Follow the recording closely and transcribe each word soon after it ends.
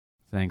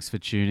Thanks for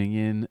tuning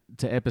in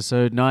to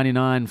episode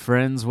 99,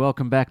 friends.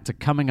 Welcome back to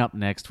Coming Up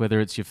Next, whether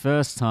it's your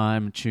first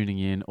time tuning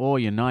in or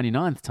your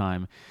 99th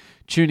time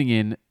tuning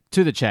in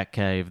to the Chat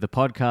Cave. The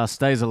podcast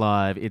stays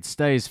alive, it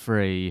stays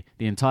free.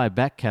 The entire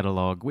back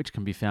catalogue, which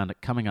can be found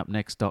at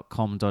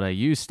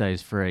comingupnext.com.au,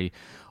 stays free.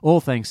 All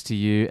thanks to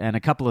you, and a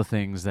couple of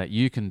things that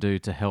you can do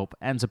to help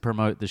and to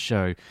promote the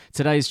show.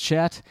 Today's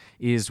chat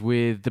is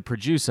with the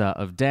producer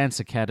of Dance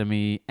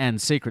Academy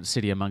and Secret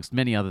City, amongst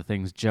many other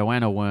things,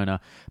 Joanna Werner.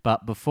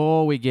 But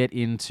before we get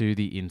into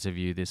the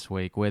interview this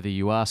week, whether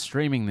you are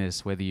streaming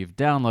this, whether you've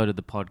downloaded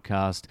the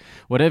podcast,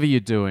 whatever you're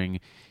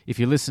doing, if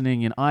you're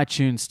listening in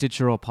iTunes,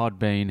 Stitcher, or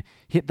Podbean,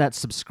 hit that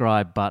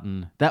subscribe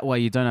button. That way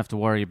you don't have to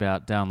worry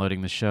about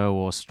downloading the show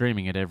or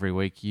streaming it every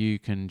week. You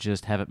can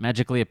just have it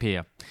magically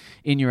appear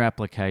in your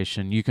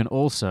application. You can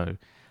also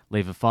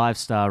leave a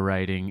 5-star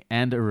rating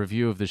and a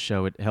review of the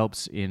show. It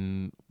helps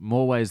in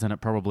more ways than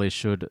it probably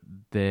should.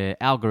 Their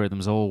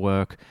algorithms all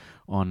work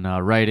on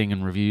rating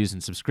and reviews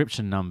and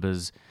subscription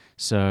numbers.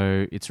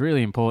 So it's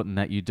really important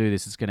that you do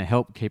this. It's going to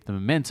help keep the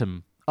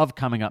momentum of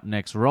Coming Up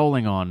Next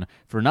rolling on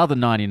for another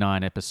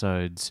 99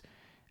 episodes,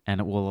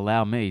 and it will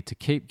allow me to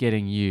keep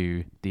getting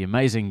you the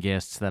amazing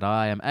guests that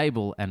I am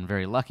able and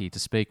very lucky to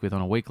speak with on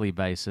a weekly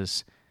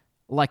basis,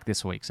 like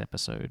this week's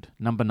episode,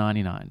 number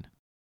 99.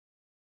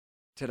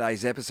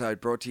 Today's episode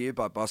brought to you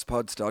by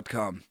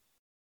BossPods.com.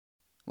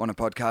 Want a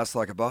podcast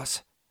like a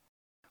boss?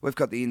 We've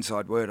got the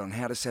inside word on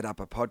how to set up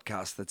a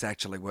podcast that's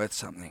actually worth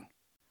something.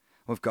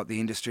 We've got the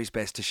industry's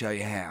best to show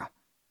you how.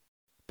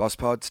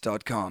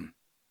 BossPods.com.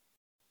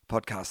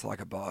 Podcast like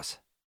a boss.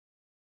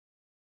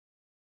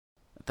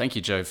 Thank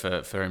you, Joe,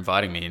 for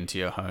inviting me into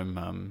your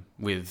home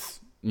with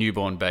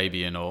newborn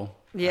baby and all.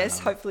 Yes,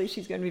 hopefully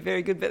she's going to be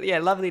very good. But yeah,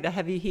 lovely to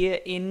have you here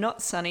in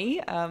not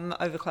sunny,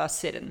 overcast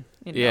Seddon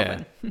in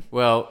Melbourne.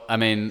 Well, I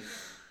mean,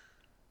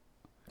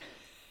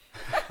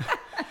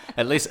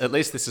 at least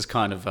this is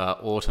kind of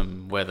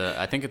autumn weather.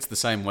 I think it's the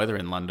same weather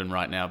in London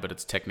right now, but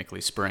it's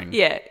technically spring.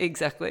 Yeah,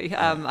 exactly.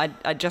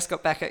 I just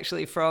got back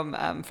actually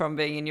from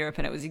being in Europe,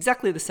 and it was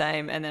exactly the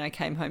same. And then I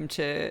came home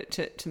to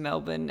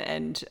Melbourne,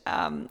 and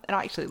I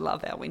actually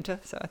love our winter,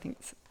 so I think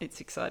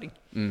it's exciting.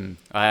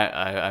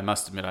 I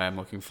must admit I am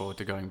looking forward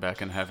to going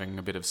back and having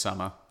a bit of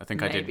summer. I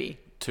think I did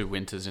 2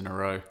 winters in a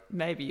row.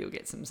 Maybe you'll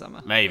get some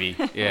summer. Maybe,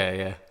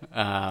 yeah.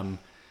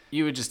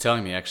 You were just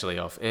telling me actually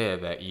off air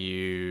that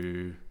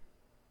you,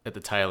 at the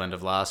tail end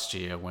of last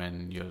year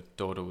when your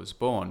daughter was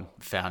born,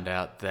 found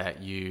out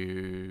that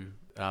you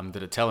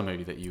that a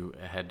telemovie that you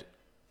had,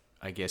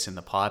 I guess, in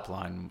the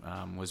pipeline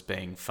was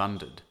being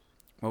funded.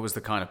 What was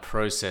the kind of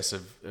process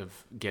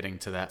of getting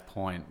to that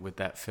point with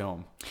that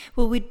film?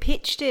 Well, we'd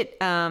pitched it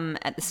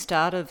at the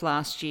start of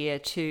last year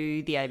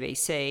to the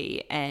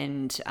ABC,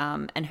 and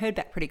heard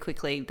back pretty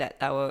quickly that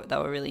they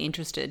were really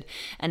interested.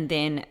 And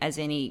then, as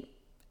any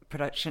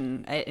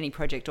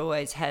project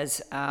always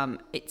has,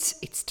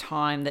 its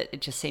time that it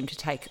just seemed to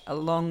take a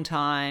long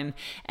time,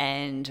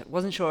 and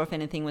wasn't sure if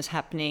anything was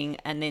happening.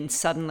 And then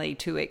suddenly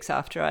 2 weeks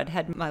after I'd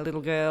had my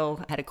little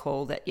girl, I had a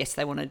call that yes,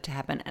 they wanted to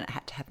happen, and it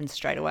had to happen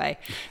straight away.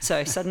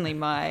 So suddenly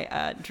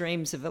my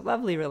dreams of a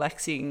lovely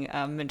relaxing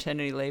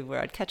maternity leave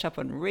where I'd catch up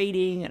on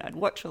reading and I'd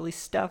watch all this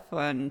stuff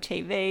on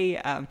TV,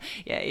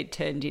 it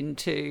turned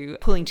into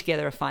pulling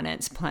together a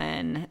finance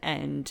plan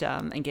and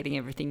getting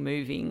everything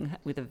moving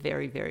with a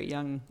very, very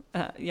young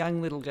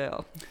little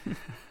girl.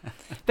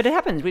 But it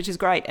happened, which is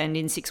great. And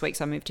in 6 weeks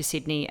I moved to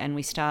Sydney and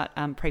we start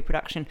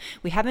pre-production.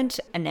 We haven't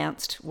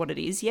announced what it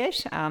is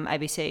yet.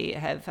 ABC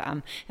have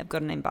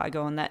got an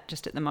embargo on that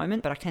just at the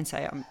moment, but I can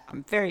say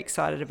I'm very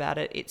excited about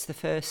it. It's the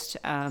first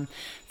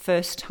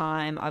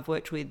time I've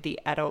worked with the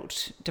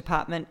adult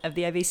department of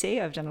the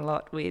ABC. I've done a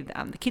lot with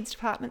the kids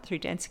department through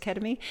Dance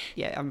Academy.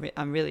 Yeah,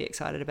 I'm really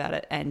excited about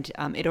it, and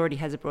it already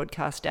has a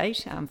broadcast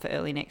date for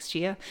early next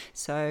year.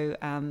 So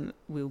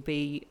we'll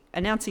be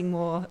announcing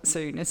more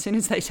soon as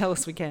they tell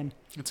us we can.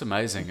 It's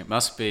amazing. It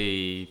must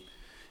be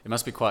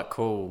quite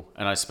cool,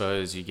 and I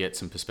suppose you get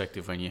some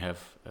perspective when you have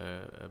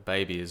a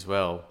baby as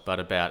well, but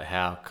about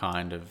how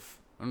kind of,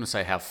 I'm going to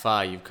say how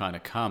far you've kind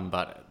of come,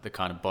 but the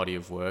kind of body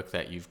of work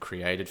that you've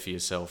created for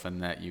yourself,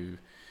 and that you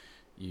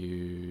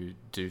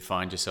do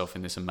find yourself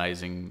in this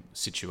amazing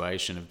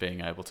situation of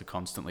being able to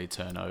constantly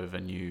turn over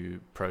new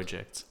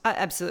projects.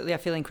 Absolutely. I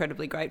feel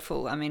incredibly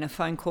grateful. I mean, a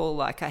phone call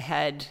like I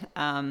had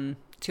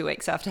 2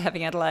 weeks after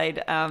having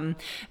Adelaide,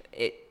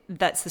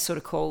 that's the sort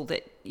of call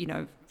that,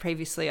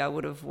 previously I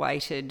would have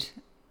waited,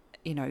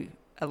 a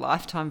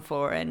lifetime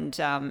for, and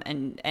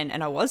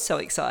I was so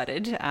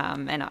excited,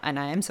 and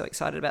I am so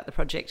excited about the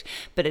project.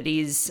 But it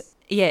is,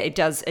 it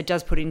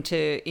does put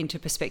into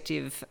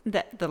perspective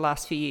that the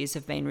last few years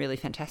have been really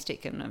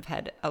fantastic, and I've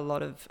had a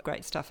lot of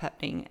great stuff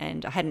happening,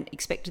 and I hadn't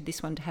expected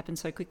this one to happen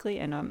so quickly,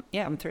 and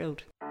I'm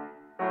thrilled.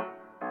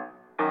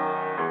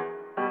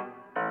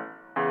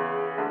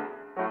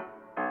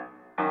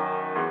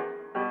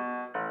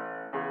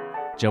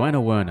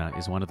 Joanna Werner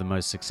is one of the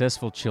most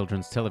successful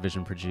children's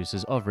television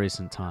producers of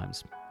recent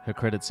times. Her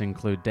credits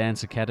include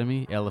Dance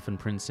Academy, Elephant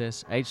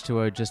Princess,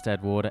 H2O, Just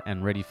Add Water,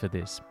 and Ready for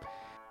This.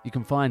 You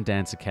can find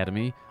Dance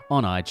Academy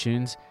on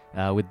iTunes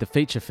with the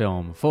feature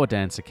film for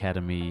Dance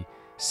Academy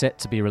set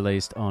to be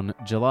released on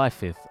July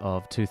 5th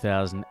of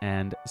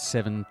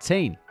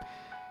 2017.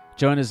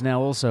 Joanna's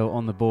now also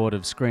on the board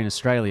of Screen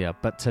Australia,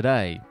 but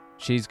today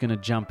she's going to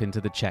jump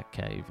into the chat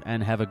cave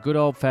and have a good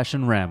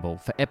old-fashioned ramble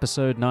for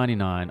episode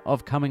 99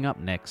 of Coming Up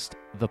Next,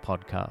 the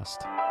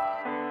podcast.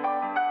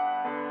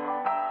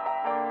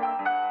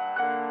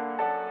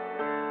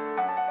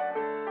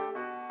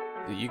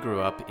 You grew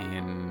up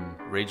in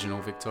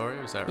regional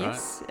Victoria, is that right?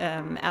 Yes,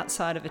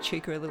 outside of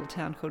Echuca, a little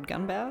town called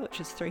Gunbower,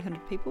 which is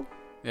 300 people.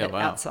 Yeah,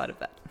 wow. Outside of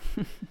that.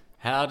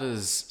 How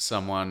does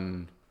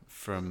someone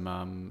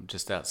from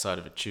just outside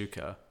of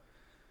Echuca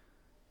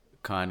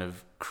kind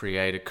of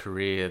create a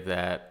career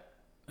that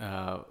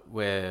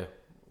where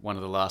one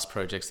of the last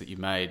projects that you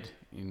made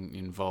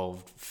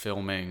involved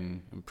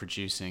filming and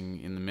producing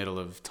in the middle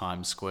of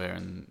Times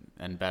Square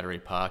and Battery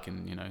Park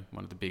in,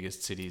 one of the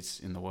biggest cities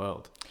in the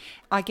world?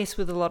 I guess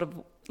with a lot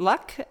of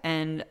luck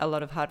and a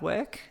lot of hard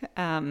work.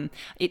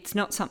 It's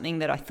not something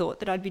that I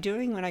thought that I'd be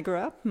doing when I grew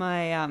up.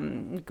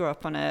 I grew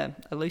up on a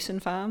lucerne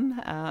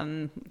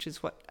farm, which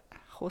is what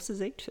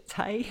horses eat. It's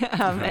hay,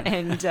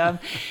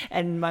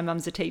 and my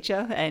mum's a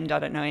teacher, and I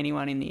don't know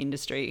anyone in the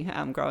industry.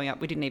 Growing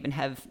up, we didn't even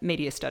have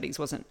media studies;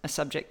 wasn't a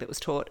subject that was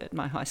taught at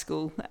my high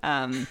school.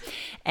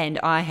 And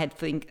I had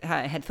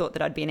thought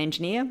that I'd be an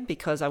engineer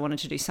because I wanted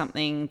to do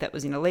something that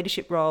was in a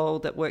leadership role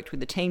that worked with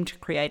the team to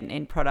create an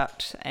end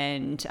product,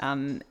 and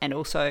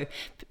also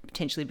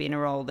potentially be in a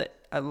role that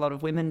a lot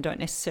of women don't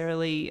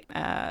necessarily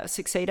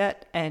succeed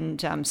at. And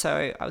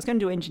so I was going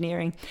to do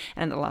engineering,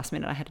 and at the last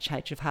minute, I had a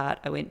change of heart.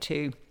 I went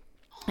to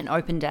an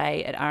open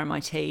day at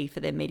RMIT for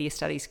their media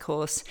studies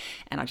course,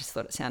 and I just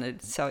thought it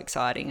sounded so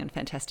exciting and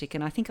fantastic.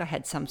 And I think I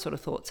had some sort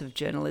of thoughts of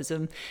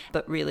journalism,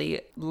 but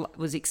really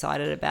was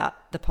excited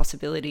about the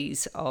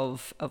possibilities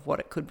of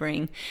what it could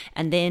bring.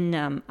 And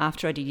then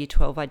after I did Year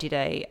 12, I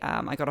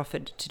got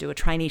offered to do a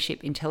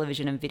traineeship in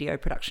television and video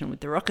production with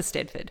the Rock of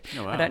Stedford.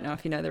 Oh, wow. I don't know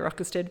if you know the Rock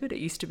of Stedford. It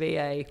used to be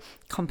a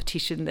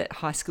competition that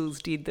high schools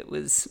did that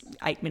was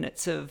 8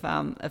 minutes of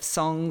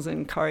songs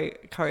and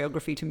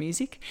choreography to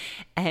music,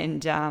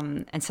 and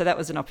so that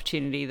was an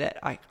opportunity that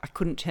I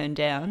couldn't turn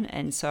down,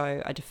 and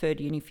so I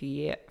deferred uni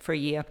for a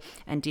year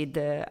and did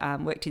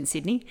worked in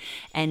Sydney,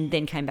 and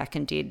then came back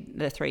and did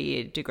the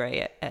 3-year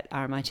degree at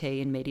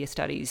RMIT in media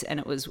studies. And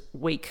it was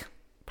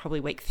probably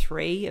week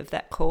 3 of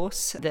that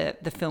course,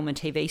 the film and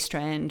TV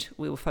strand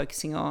we were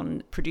focusing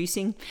on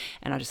producing,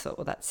 and I just thought,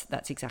 well,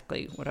 that's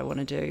exactly what I want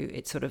to do.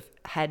 It sort of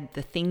had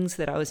the things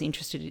that I was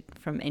interested in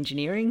from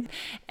engineering,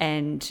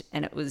 and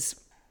it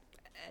was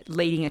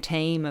leading a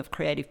team of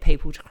creative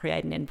people to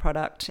create an end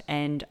product,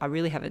 and I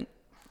really haven't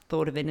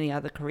thought of any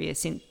other career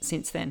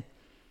since then.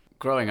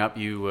 Growing up,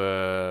 you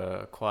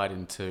were quite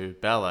into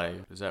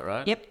ballet, is that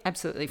right? Yep,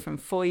 absolutely. From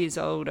 4 years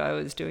old, I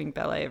was doing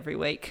ballet every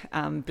week,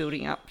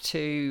 building up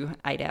to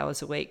 8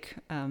 hours a week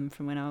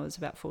from when I was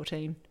about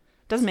 14.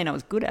 Doesn't mean I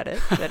was good at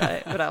it,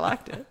 but I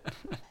liked it.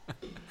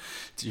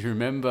 Do you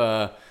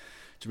remember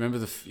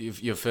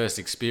your first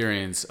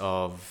experience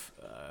of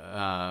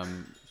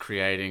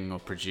creating or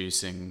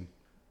producing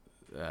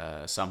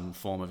some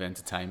form of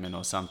entertainment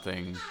or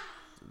something,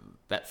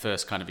 that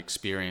first kind of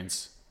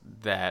experience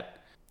that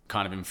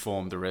kind of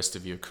informed the rest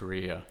of your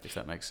career, if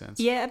that makes sense?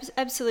 Yeah,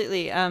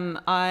 absolutely. And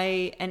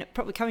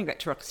probably coming back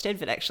to Rock of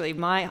Stedford, actually,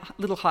 my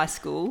little high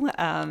school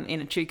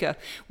in Echuca,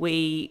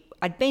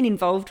 I'd been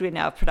involved in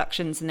our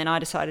productions, and then I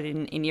decided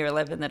in year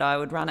 11 that I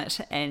would run it,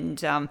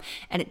 and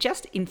it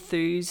just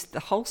enthused. The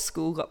whole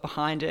school got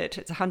behind it.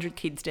 It's 100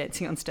 kids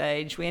dancing on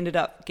stage. We ended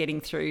up getting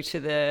through to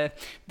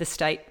the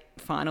state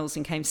finals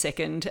and came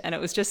second, and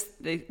it was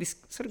just this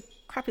sort of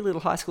crappy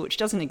little high school which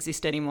doesn't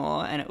exist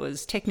anymore, and it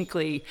was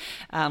technically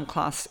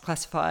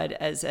classified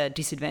as a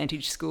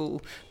disadvantaged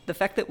school. The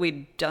fact that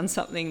we'd done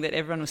something that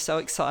everyone was so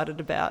excited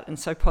about and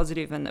so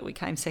positive, and that we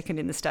came second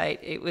in the state,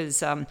 it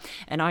was and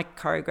I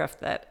choreographed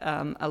that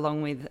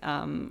along with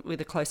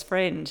a close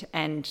friend,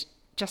 and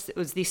just it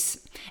was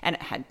this, and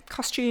it had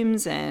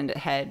costumes, and it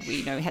had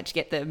we had to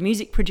get the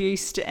music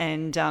produced,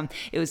 and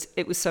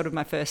it was sort of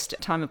my first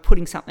time of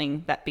putting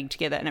something that big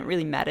together, and it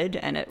really mattered,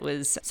 and it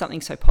was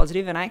something so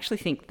positive, and I actually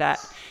think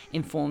that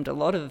informed a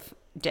lot of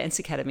Dance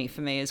Academy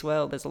for me as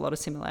well. There's a lot of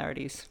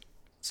similarities.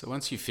 So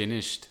once you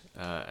finished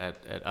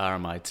at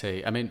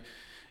RMIT, I mean,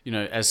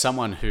 as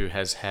someone who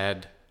has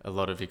had a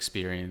lot of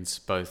experience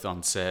both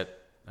on set,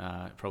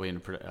 probably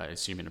I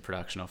assume in a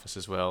production office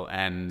as well,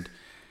 and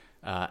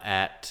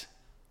at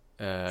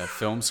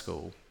film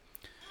school,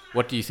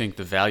 what do you think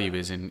the value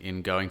is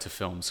in going to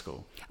film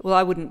school? Well,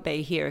 I wouldn't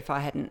be here if I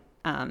hadn't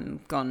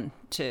gone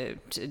to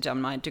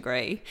done my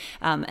degree,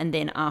 and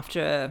then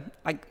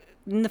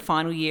in the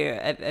final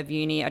year of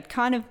uni, I'd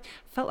kind of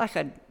felt like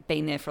I'd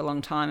been there for a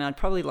long time, and I'd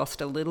probably lost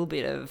a little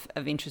bit of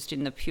interest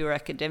in the pure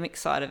academic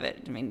side of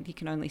it. I mean, you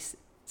can only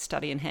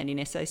study and hand in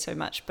essays so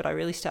much, but I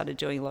really started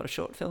doing a lot of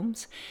short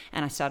films,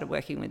 and I started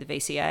working with the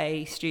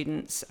VCA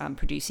students,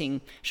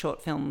 producing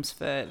short films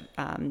for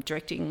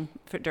directing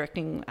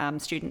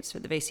students for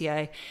the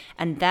VCA,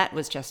 and that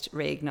was just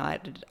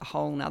reignited a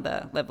whole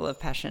nother level of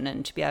passion.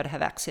 And to be able to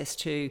have access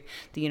to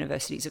the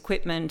university's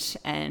equipment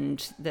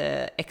and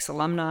the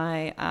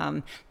ex-alumni,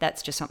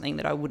 that's just something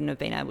that I wouldn't have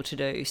been able to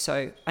do.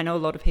 So I know a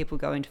lot of people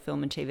go into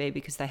film and TV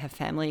because they have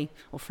family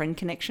or friend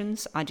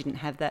connections. I didn't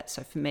have that,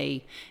 so for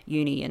me,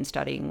 uni and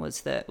studying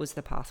was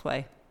the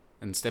pathway.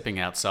 And stepping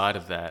outside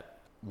of that,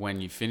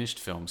 when you finished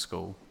film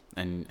school,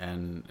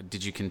 and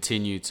did you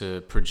continue to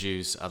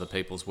produce other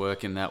people's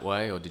work in that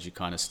way, or did you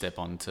kind of step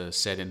onto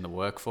set in the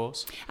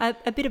workforce?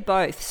 A bit of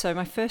both. So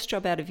my first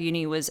job out of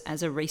uni was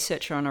as a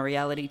researcher on a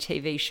reality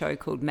TV show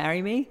called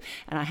Marry Me,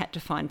 and I had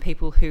to find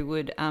people who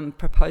would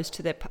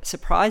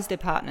surprise their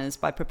partners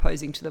by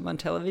proposing to them on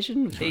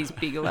television with these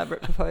big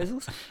elaborate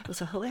proposals. It was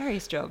a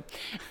hilarious job.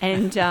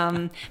 And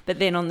but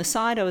then on the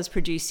side I was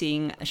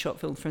producing a short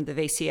film from the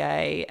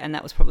VCA, and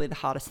that was probably the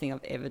hardest thing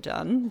I've ever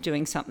done,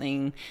 doing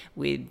something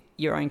with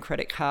your own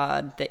credit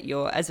card, that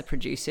you're, as a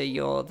producer,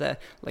 you're the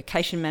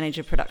location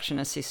manager, production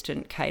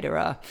assistant,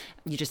 caterer,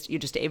 you're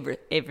just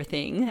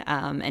everything,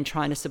 and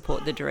trying to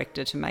support the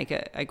director to make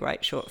a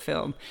great short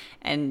film.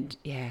 And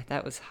yeah,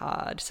 that was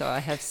hard. So I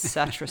have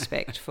such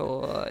respect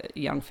for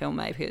young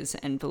filmmakers,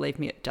 and believe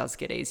me, it does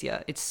get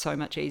easier. It's so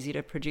much easier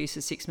to produce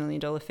a $6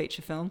 million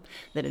feature film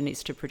than it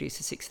is to produce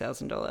a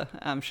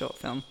 $6,000 short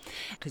film,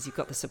 because you've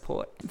got the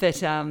support. But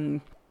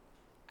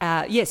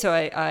so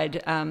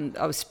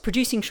I was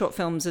producing short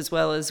films as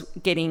well as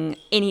getting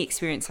any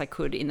experience I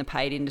could in the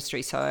paid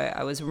industry. So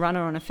I was a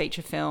runner on a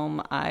feature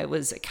film. I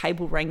was a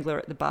cable wrangler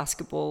at the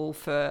basketball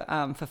for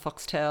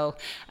Foxtel.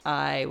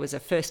 I was a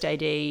first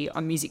AD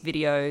on music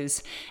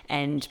videos,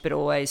 but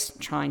always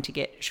trying to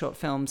get short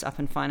films up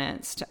and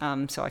financed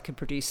so I could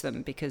produce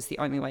them, because the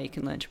only way you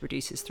can learn to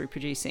produce is through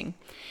producing.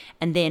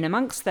 And then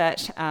amongst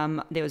that,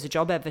 there was a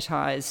job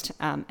advertised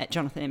at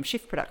Jonathan M.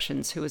 Schiff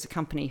Productions, who was a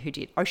company who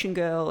did Ocean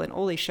Girl and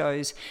all these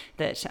shows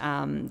that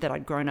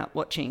I'd grown up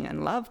watching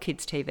and love,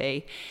 kids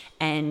TV.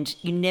 And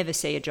you never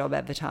see a job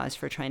advertised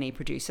for a trainee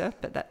producer,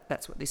 but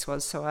that's what this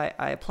was. So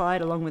I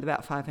applied along with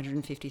about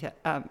 550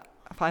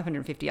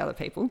 other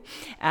people.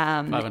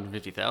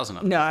 550,000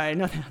 of them? No,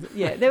 not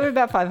yeah. There were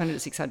about 500 to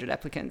 600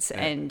 applicants,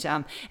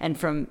 yeah. And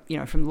from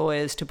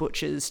lawyers to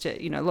butchers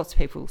to lots of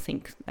people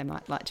think they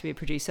might like to be a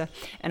producer.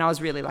 And I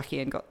was really lucky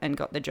and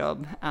got the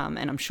job.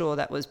 And I'm sure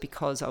that was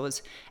because I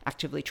was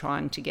actively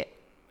trying to get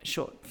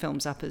short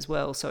films up as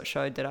well. So it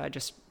showed that I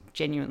just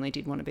genuinely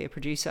did want to be a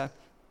producer.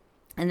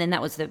 And then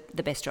that was the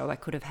best job I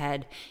could have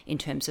had in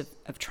terms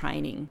of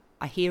training.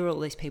 I hear all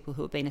these people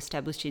who have been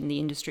established in the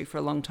industry for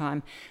a long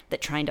time that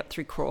trained up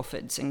through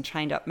Crawford's and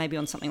trained up maybe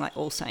on something like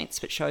All Saints,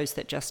 but shows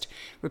that just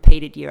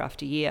repeated year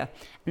after year.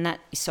 And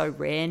that is so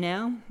rare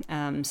now.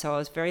 So I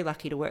was very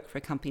lucky to work for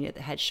a company that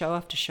had show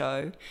after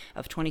show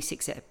of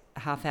 26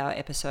 half-hour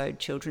episode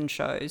children's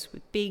shows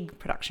with big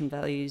production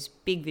values,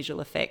 big visual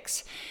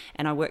effects,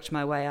 and I worked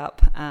my way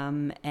up,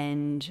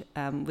 and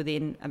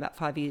within about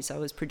 5 years I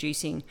was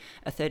producing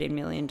a $13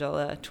 million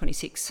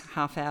 26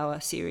 half-hour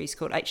series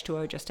called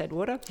H2O Just Add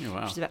Water, oh,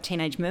 wow. which is about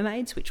teenage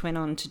mermaids, which went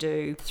on to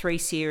do 3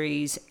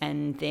 series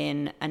and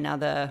then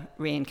another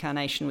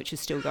reincarnation, which is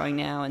still going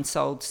now and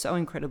sold so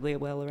incredibly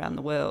well around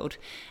the world.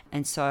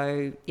 And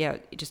so, yeah,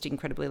 just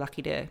incredibly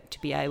lucky to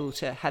be able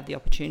to have the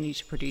opportunity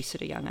to produce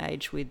at a young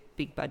age with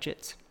big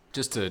budgets.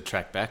 Just to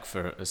track back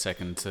for a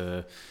second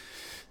to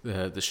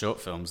the short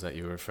films that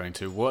you were referring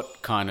to,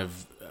 what kind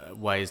of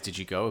ways did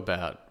you go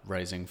about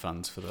raising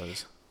funds for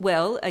those?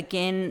 Well,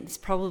 again, this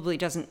probably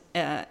isn't.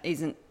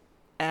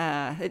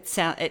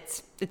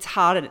 It's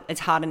harder. It's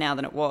harder now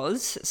than it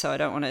was. So I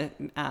don't want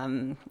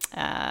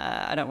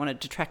to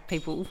detract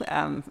people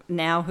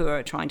now who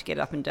are trying to get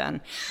up and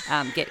done,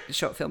 get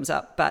short films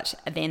up. But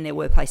then there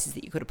were places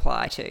that you could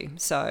apply to.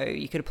 So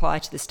you could apply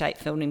to the state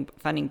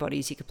funding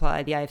bodies. You could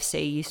apply. The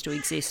AFC used to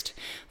exist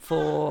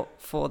for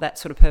that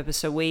sort of purpose.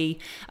 So we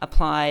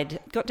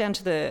applied, got down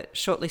to the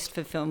shortlist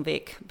for Film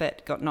Vic,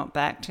 but got not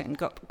backed, and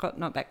got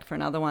not backed for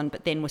another one.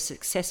 But then were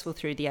successful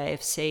through the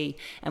AFC,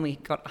 and we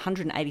got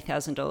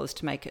 $180,000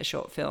 to make a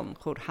short film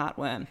called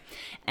Heartworm,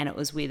 and it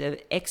was with an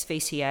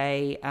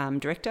ex-VCA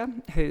director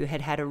who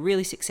had a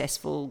really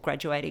successful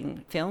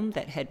graduating film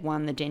that had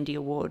won the Dendy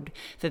Award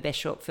for Best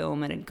Short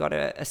Film and had got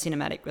a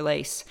cinematic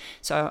release.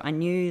 So I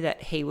knew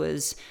that he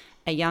was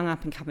a young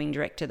up-and-coming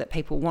director that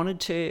people wanted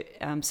to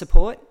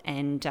support,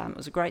 and it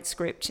was a great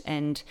script.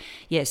 And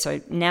yeah,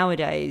 so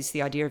nowadays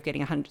the idea of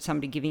getting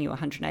somebody giving you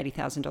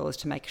 $180,000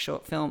 to make a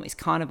short film is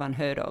kind of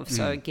unheard of.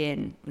 So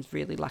again, I was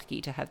really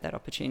lucky to have that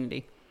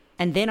opportunity.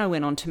 And then I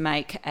went on to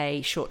make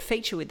a short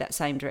feature with that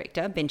same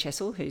director, Ben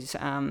Chessel, who's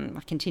I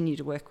continue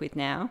to work with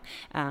now,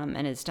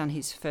 and has done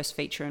his first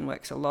feature and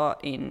works a lot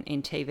in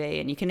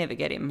TV, and you can never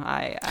get him.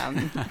 I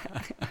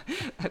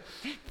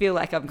feel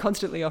like I'm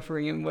constantly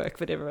offering him work,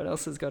 but everyone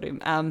else has got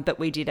him. But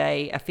we did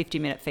a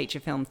 50-minute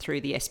feature film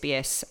through the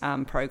SBS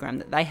program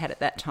that they had at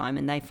that time,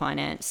 and they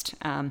financed,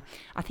 I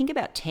think,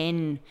 about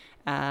 10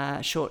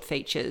 short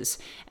features,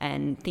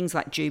 and things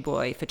like Jew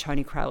Boy for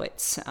Tony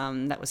Krawitz.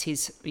 That was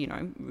his,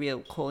 real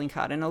calling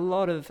card. And a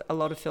lot of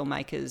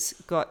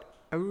filmmakers got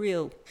a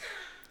real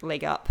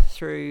leg up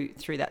through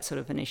that sort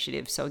of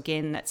initiative. So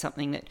again, that's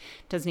something that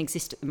doesn't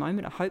exist at the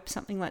moment. I hope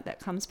something like that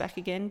comes back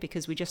again,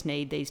 because we just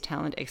need these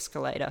talent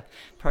escalator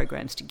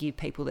programs to give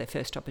people their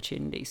first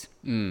opportunities.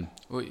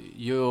 Well,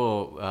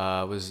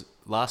 was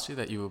last year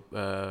that you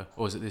were,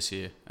 or was it this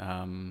year,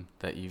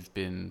 that you've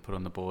been put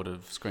on the board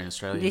of Screen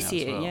Australia? This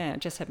year, as well? yeah. I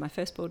just had my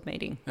first board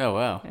meeting. Oh,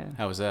 wow. Yeah.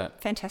 How was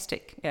that?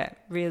 Fantastic. Yeah,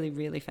 really,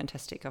 really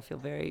fantastic. I feel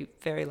very,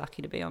 very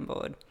lucky to be on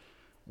board.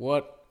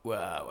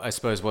 I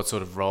suppose what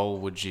sort of role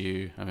would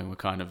you, we're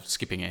kind of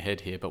skipping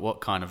ahead here, but what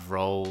kind of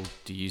role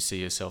do you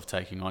see yourself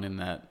taking on in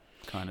that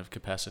kind of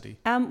capacity?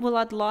 Well,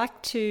 I'd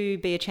like to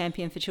be a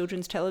champion for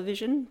children's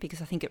television,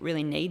 because I think it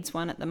really needs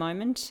one at the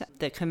moment.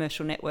 The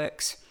commercial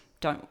networks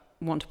don't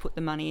want to put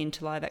the money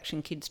into live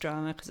action kids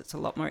drama because it's a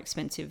lot more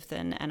expensive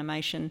than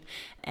animation.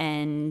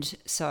 And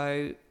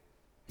so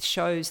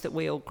shows that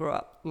we all grew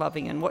up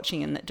loving and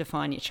watching and that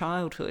define your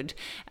childhood,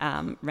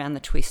 Round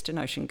the Twist and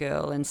Ocean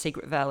Girl and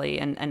Secret Valley,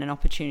 and an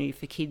opportunity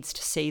for kids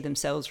to see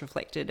themselves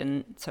reflected,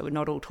 and so we're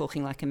not all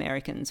talking like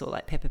Americans or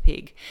like Peppa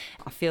Pig.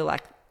 I feel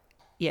like,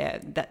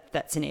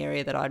 that's an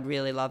area that I'd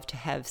really love to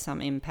have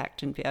some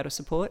impact and be able to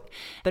support.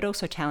 But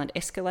also talent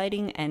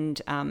escalating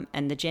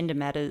and the Gender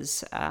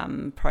Matters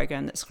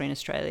program that Screen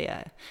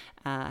Australia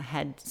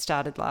had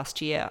started last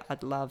year.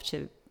 I'd love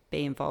to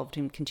be involved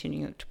in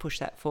continuing to push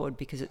that forward,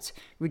 because it's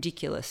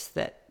ridiculous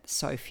that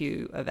so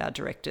few of our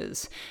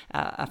directors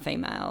are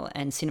female,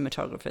 and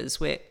cinematographers,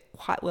 we're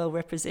quite well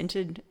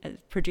represented as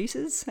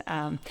producers.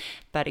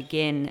 But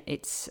again,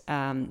 it's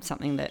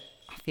something that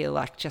I feel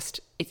like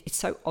it's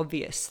so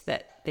obvious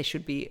that there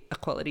should be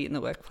equality in the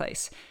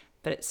workplace,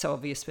 but it's so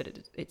obvious, but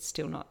it's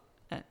still not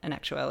an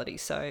actuality.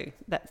 So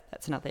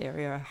that's another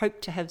area I hope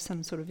to have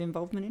some sort of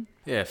involvement in.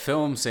 Yeah,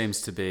 film seems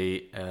to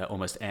be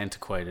almost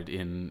antiquated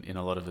in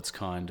a lot of its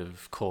kind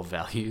of core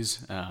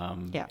values,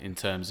 in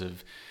terms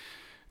of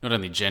not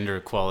only gender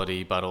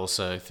equality, but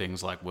also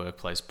things like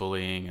workplace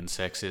bullying and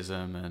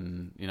sexism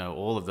and,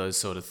 all of those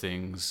sort of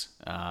things,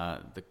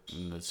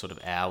 the sort of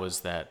hours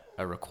that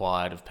are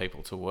required of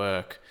people to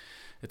work.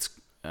 It's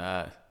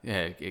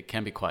it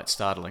can be quite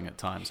startling at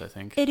times, I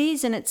think. It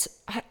is, and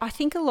I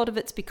think a lot of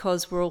it's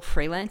because we're all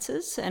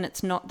freelancers, and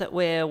it's not that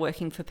we're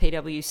working for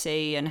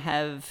PwC and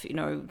have,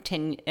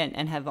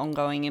 and have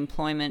ongoing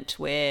employment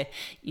where,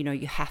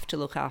 you have to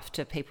look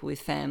after people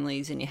with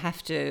families, and you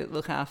have to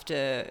look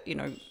after,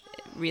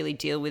 really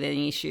deal with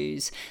any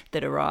issues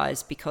that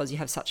arise because you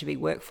have such a big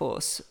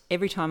workforce.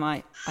 Every time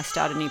I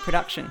start a new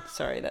production,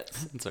 sorry,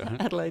 that's all right.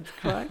 Adelaide's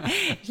cry.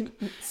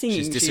 Singing.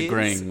 She's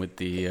disagreeing with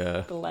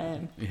the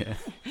lamb. Yeah.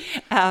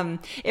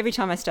 Every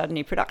time I start a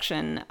new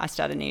production, I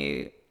start a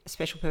new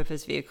special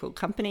purpose vehicle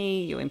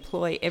company. You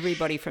employ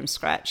everybody from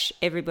scratch.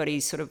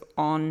 Everybody's sort of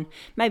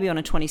maybe on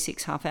a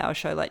 26 half-hour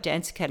show like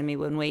Dance Academy,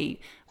 when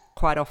we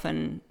quite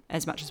often,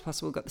 as much as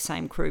possible, got the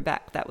same crew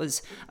back. That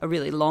was a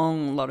really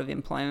long lot of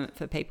employment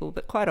for people,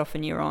 but quite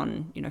often you're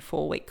on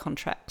 4-week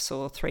contracts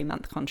or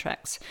 3-month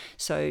contracts.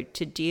 So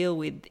to deal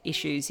with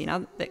issues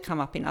that come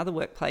up in other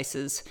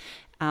workplaces,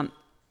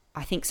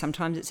 I think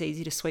sometimes it's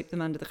easy to sweep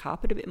them under the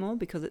carpet a bit more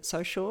because it's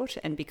so short,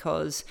 and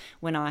because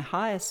when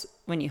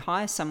you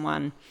hire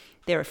someone,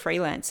 they're a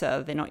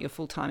freelancer, they're not your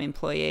full-time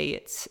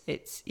employee.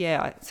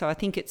 So I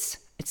think it's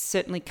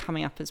certainly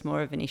coming up as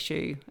more of an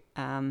issue,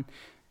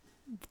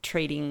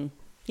 treating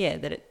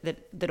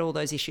that all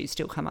those issues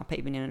still come up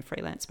even in a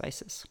freelance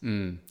basis.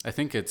 I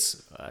think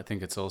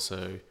it's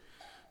also,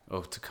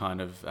 to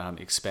kind of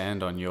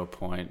expand on your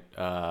point,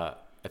 I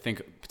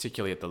think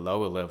particularly at the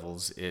lower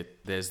levels,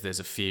 there's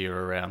a fear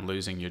around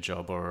losing your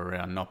job or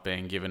around not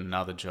being given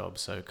another job.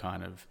 So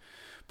kind of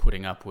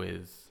putting up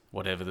with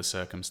whatever the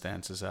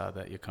circumstances are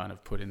that you're kind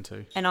of put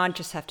into. And I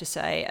just have to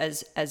say,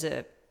 as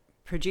a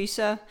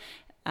producer,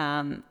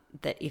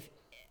 that if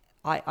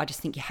I just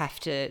think you have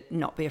to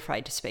not be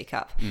afraid to speak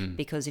up,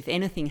 because if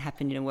anything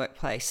happened in a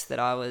workplace that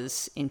I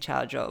was in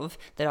charge of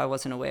that I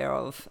wasn't aware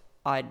of,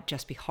 I'd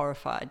just be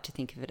horrified to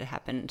think if it had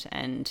happened.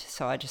 And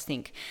so I just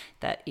think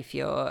that if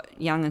you're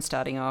young and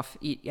starting off,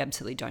 you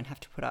absolutely don't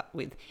have to put up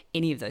with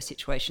any of those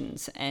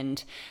situations.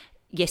 And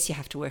yes, you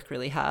have to work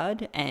really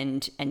hard,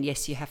 and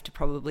yes, you have to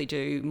probably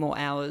do more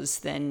hours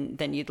than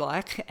you'd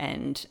like,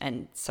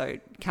 and so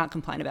can't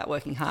complain about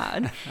working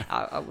hard.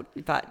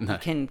 But no. You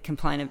can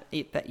complain,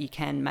 but you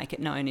can make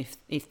it known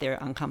if there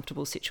are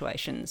uncomfortable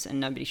situations, and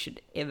nobody should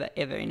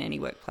ever in any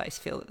workplace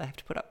feel that they have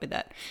to put up with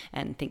that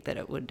and think that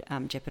it would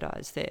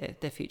jeopardise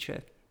their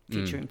future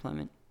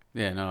employment.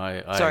 Yeah, no,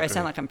 I Sorry, agree. I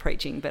sound like I'm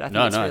preaching, but I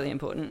think it's really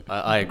important.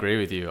 I agree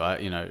with you.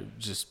 I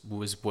just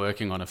was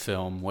working on a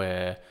film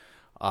where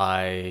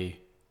I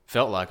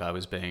felt like I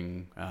was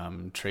being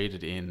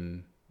treated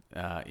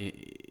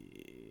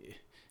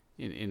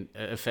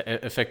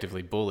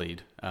effectively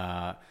bullied,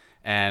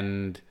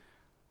 and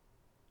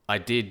I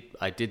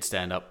did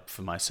stand up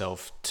for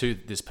myself to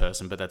this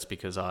person, but that's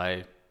because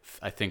I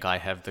think I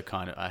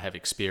have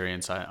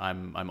experience.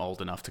 I'm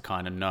old enough to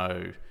kind of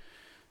know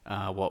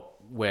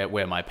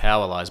where my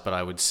power lies, but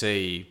I would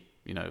see,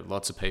 you know,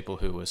 lots of people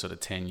who were sort of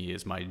 10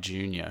 years my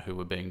junior who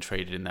were being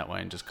treated in that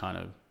way and just kind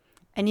of.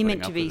 And you're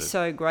meant to be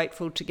so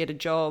grateful to get a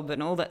job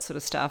and all that sort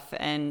of stuff.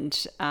 And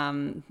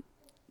so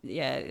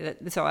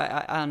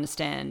I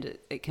understand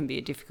it can be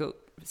a difficult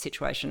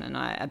situation, and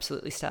I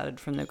absolutely started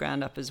from the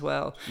ground up as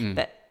well.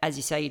 But as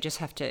you say, you just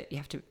have to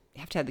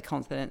have the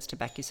confidence to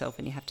back yourself,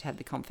 and you have to have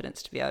the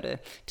confidence to be able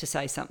to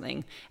say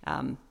something.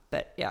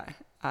 But yeah,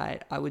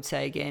 I would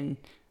say again,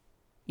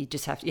 you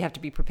have to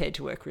be prepared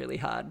to work really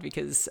hard,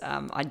 because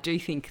I do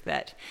think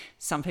that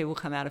some people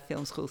come out of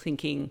film school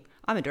thinking,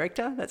 I'm a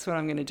director, that's what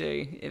I'm going to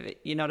do. If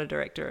you're not a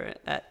director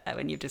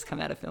when you've just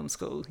come out of film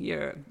school.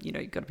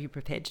 You've got to be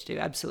prepared to do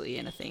absolutely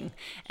anything.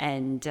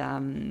 And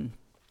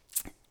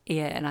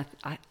and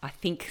I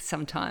think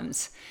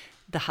sometimes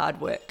the hard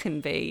work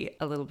can be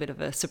a little bit of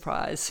a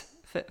surprise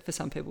for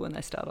some people when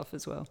they start off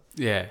as well.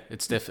 Yeah,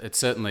 it's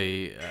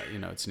certainly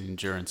it's an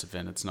endurance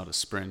event. It's not a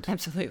sprint.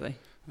 Absolutely.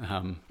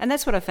 And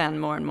that's what I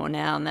found more and more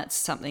now, and that's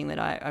something that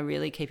I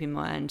really keep in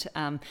mind.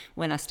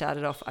 When I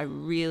started off, I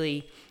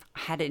really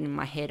had it in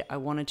my head. I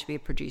wanted to be a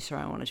producer.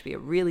 I wanted to be a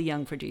really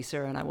young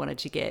producer, and I wanted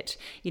to get,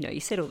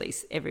 you said all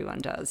these, everyone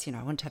does,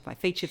 I want to have my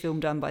feature film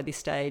done by this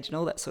stage and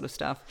all that sort of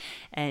stuff.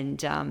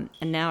 And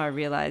now I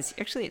realise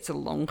actually it's a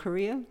long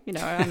career.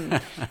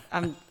 I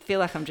feel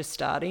like I'm just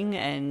starting,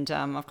 and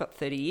I've got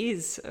 30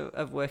 years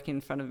of work in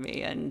front of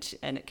me, and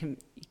it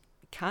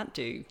can't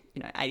do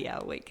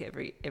 80-hour week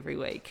every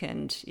week,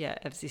 and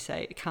as you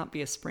say, it can't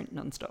be a sprint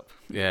nonstop.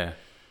 Yeah.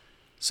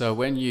 So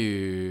when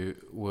you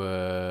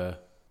were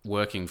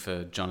working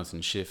for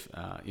Jonathan Schiff,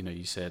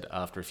 you said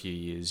after a few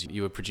years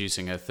you were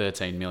producing a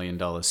 $13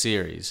 million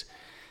series,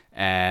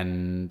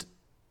 and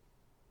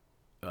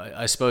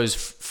I suppose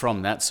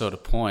from that sort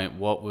of point,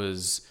 what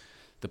was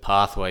the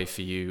pathway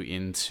for you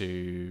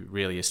into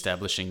really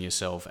establishing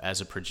yourself as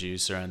a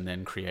producer and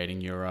then creating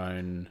your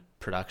own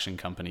production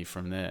company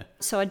from there?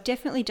 So I'd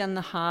definitely done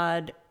the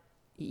hard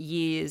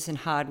years and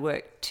hard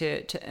work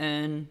to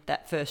earn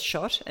that first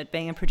shot at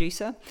being a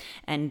producer,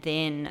 and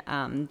then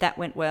that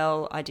went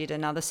well. I did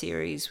another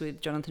series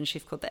with Jonathan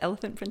Schiff called The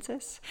Elephant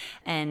Princess,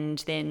 and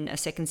then a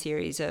second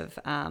series of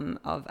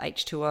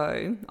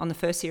H2O. On the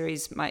first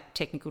series, my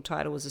technical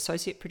title was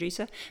associate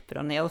producer, but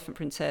on The Elephant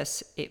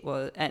Princess it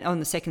was, and on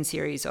the second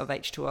series of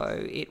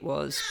H2O it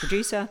was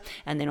producer,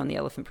 and then on The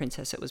Elephant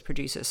Princess it was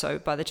producer. So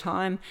by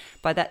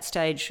that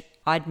stage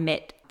I'd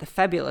met the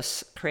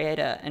fabulous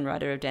creator and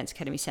writer of Dance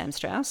Academy, Sam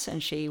Strauss,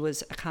 and she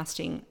was a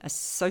casting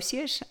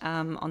associate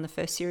on the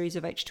first series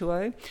of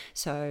H2O.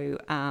 So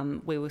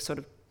we were sort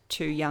of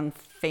two young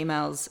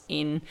females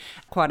in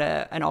quite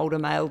an older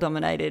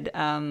male-dominated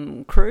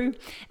crew,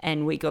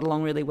 and we got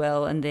along really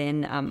well. And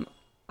then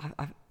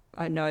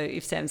I know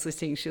if Sam's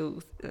listening,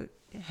 she'll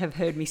have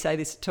heard me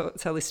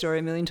tell this story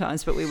a million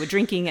times, but we were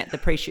drinking at the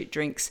pre-shoot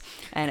drinks,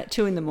 and at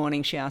 2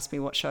 a.m. she asked me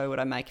what show would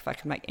I make if I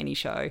could make any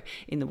show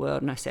in the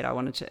world, and I said I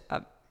wanted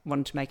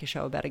to make a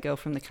show about a girl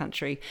from the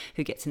country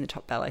who gets in the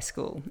top ballet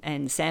school.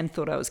 And Sam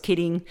thought I was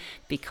kidding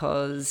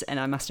and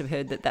I must have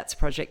heard that that's a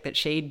project that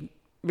she'd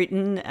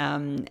written,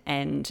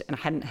 and I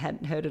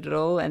hadn't heard it at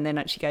all. And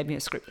then she gave me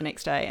a script the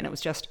next day, and it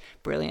was just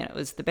brilliant. It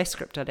was the best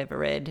script I'd ever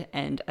read,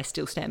 and I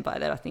still stand by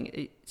that. I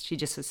think she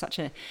just has such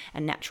a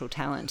natural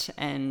talent,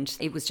 and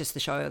it was just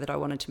the show that I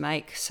wanted to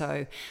make.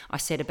 So I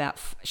set about,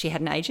 she had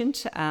an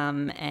agent,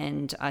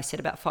 and I set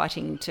about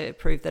fighting to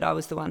prove that I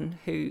was the one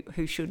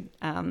who should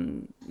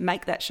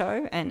make that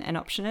show and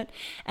option it.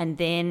 And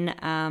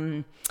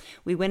then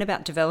we went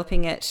about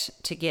developing it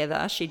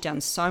together. She'd done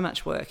so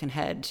much work and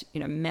had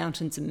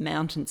mountains and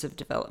mountains of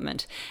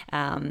development,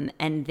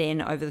 and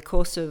then over the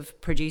course of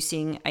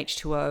producing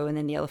H2O and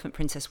then The Elephant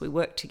Princess, we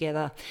worked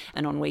together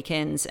and on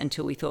weekends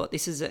until we thought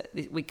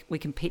we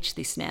can pitch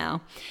this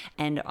now.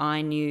 And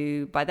I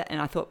knew by that,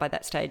 and I thought by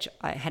that stage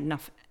I had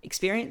enough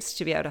experience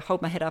to be able to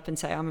hold my head up and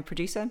say I'm a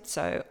producer.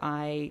 So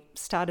I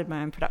started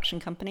my own production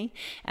company,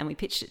 and we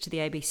pitched it to the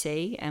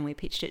ABC, and we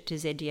pitched it to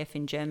ZDF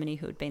in Germany,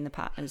 who had been the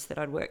partners that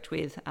I'd worked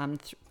with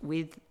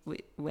through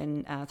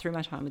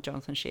my time with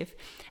Jonathan Schiff,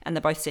 and they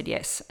both said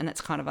yes. And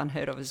that's kind of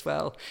unheard of as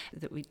well,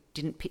 that we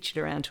didn't pitch it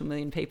around to 1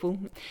 million people.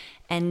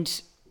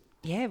 And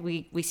yeah,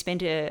 we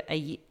spent a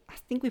year, I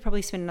think we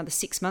probably spent another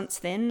 6 months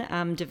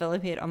then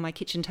developing it on my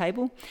kitchen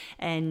table,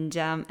 and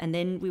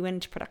then we went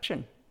into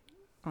production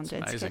on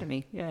Dance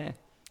Academy. Yeah,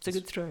 it's a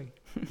good story.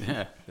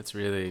 Yeah, it's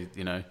really,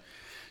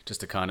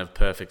 just a kind of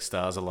perfect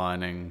stars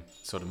aligning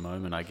sort of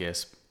moment, I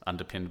guess,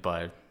 underpinned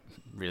by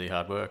really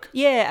hard work.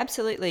 Yeah,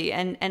 absolutely.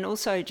 And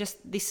also just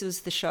this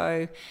was the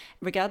show,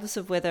 regardless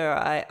of whether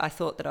I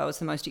thought that I was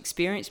the most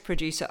experienced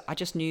producer, I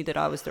just knew that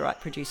I was the right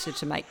producer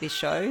to make this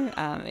show.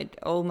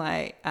 All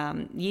my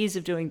years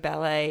of doing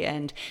ballet,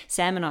 and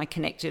Sam and I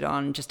connected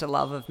on just a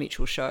love of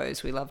mutual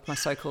shows. We loved My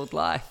So-Called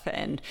Life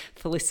and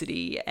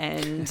Felicity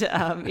and,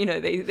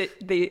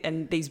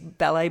 and these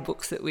ballet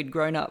books that we'd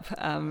grown up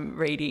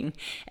reading.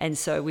 And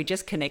so we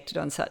just connected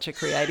on such a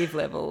creative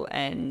level.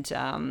 And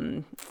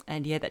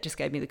yeah, that just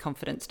gave me the confidence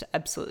confidence to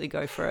absolutely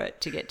go for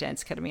it, to get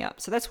Dance Academy up.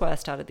 So that's why I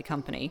started the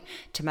company,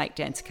 to make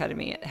Dance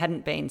Academy. It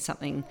hadn't been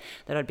something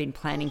that I'd been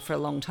planning for a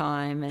long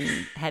time and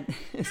had...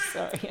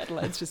 Sorry,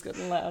 Adelaide's just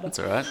gotten louder. That's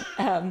all right.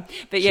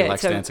 But she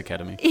likes Dance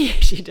Academy. Yeah,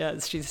 she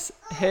does. She's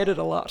heard it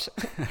a lot.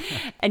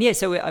 And yeah,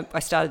 so I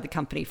started the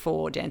company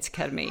for Dance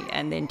Academy,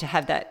 and then to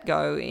have that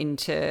go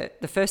into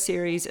the first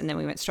series, and then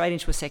we went straight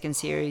into a second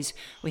series.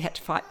 We had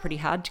to fight pretty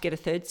hard to get a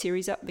third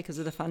series up because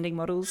of the funding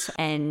models.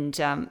 And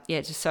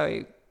just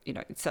so,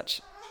 it's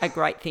such a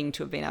great thing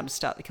to have been able to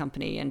start the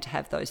company and to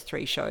have those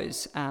 3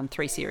 shows,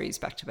 3 series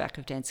back to back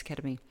of Dance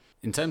Academy.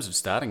 In terms of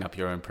starting up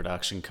your own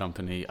production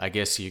company, I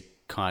guess you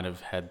kind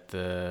of had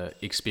the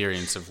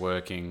experience of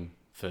working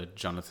for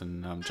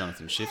Jonathan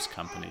Schiff's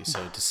company.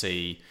 So to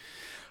see,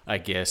 I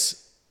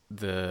guess,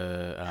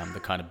 the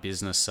kind of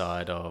business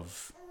side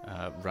of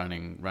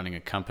running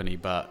a company,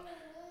 but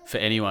for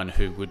anyone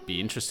who would be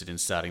interested in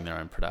starting their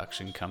own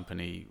production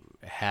company,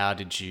 how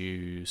did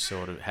you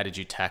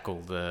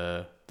tackle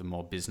the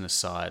more business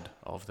side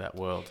of that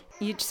world?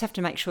 You just have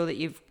to make sure that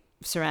you're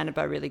surrounded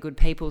by really good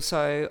people.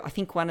 So I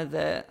think one of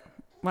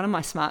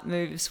my smart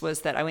moves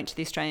was that I went to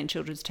the Australian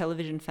Children's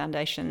Television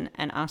Foundation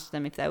and asked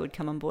them if they would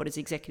come on board as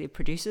executive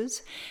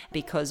producers,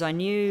 because I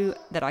knew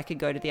that I could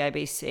go to the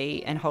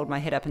ABC and hold my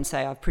head up and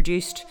say, I've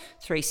produced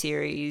 3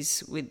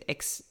 series with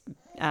X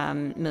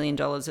 $1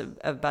 million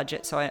of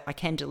budget, so I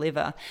can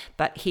deliver.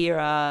 But here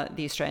are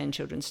the Australian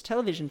Children's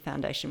Television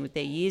Foundation with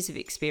their years of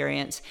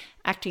experience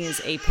acting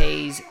as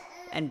EPs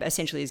and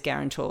essentially as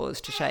guarantors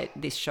to say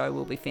this show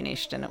will be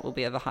finished and it will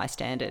be of a high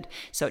standard.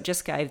 So it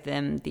just gave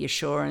them the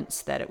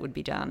assurance that it would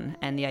be done.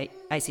 And the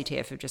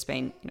ACTF have just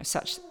been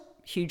such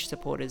huge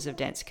supporters of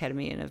Dance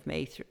Academy and of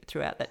me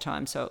throughout that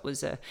time. So it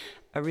was a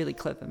really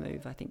clever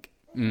move, I think.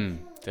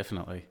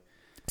 Definitely.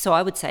 So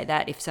I would say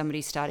that if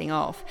somebody's starting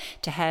off,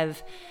 to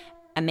have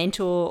a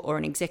mentor or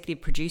an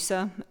executive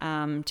producer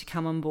to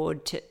come on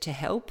board to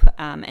help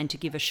and to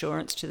give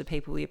assurance to the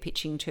people you're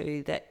pitching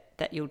to that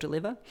you'll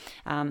deliver.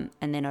 And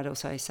then I'd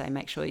also say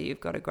make sure you've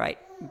got a great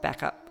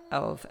backup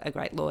of a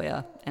great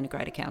lawyer and a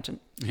great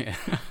accountant. Yeah.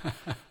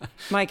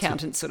 My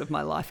accountant's sort of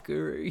my life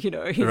guru,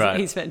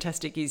 He's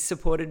fantastic. He's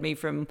supported me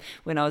from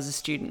when I was a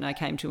student. I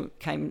came to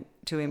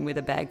him with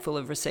a bag full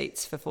of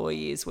receipts for 4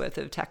 years worth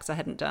of tax I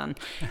hadn't done.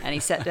 And he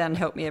sat down and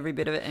helped me every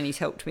bit of it, and he's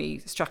helped me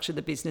structure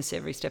the business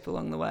every step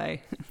along the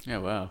way. Yeah,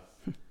 wow.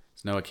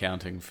 There's no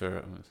accounting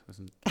for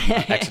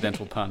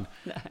accidental pun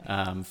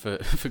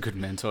for good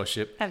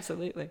mentorship.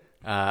 Absolutely.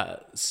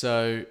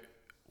 So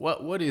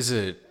what is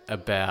it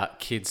about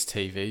kids'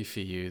 TV for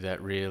you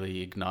that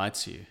really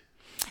ignites you?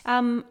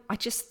 I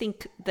just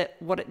think that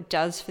what it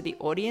does for the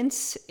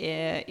audience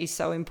is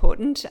so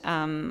important.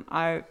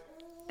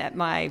 At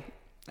my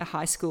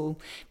high school,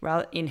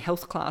 in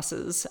health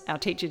classes, our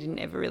teacher didn't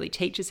ever really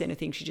teach us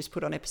anything. She just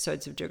put on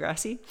episodes of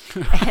Degrassi,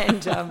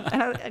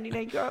 and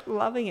you grow up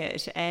loving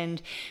it.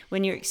 And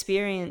when you're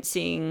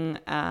experiencing,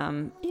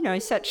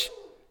 such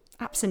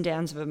ups and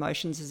downs of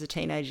emotions as a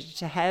teenager,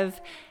 to have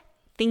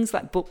things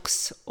like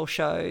books or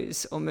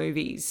shows or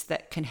movies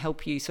that can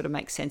help you sort of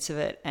make sense of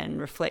it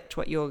and reflect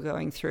what you're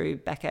going through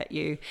back at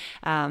you.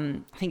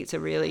 I think it's a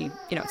really,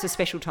 it's a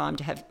special time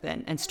to have,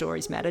 and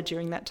stories matter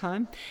during that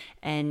time.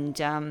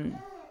 And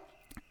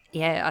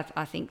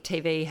I think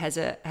TV has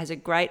a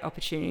great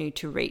opportunity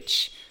to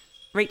reach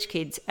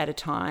kids at a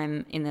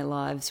time in their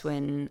lives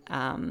when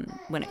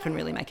it can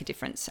really make a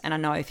difference. And I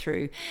know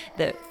through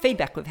the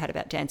feedback we've had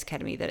about Dance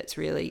Academy that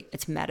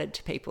it's mattered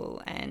to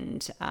people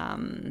and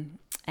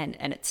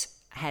it's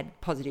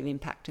had positive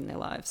impact in their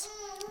lives.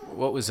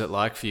 What was it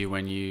like for you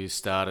when you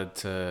started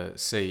to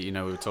see,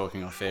 we were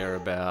talking off air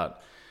about,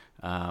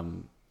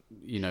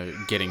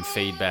 getting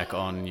feedback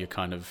on your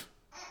kind of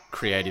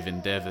creative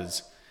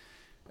endeavours.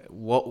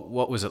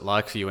 What was it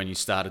like for you when you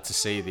started to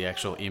see the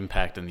actual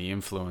impact and the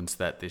influence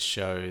that this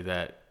show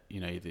that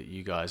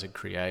you guys had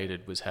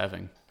created was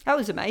having? That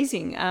was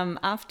amazing.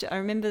 After I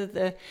remember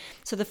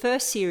the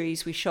first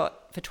series we shot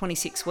for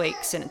 26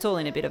 weeks, and it's all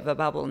in a bit of a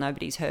bubble.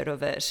 Nobody's heard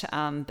of it.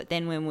 But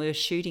then when we were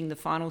shooting the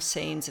final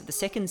scenes of the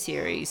second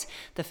series,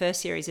 the first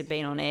series had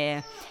been on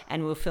air,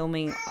 and we were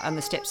filming on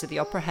the steps of the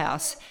Opera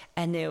House,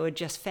 and there were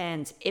just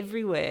fans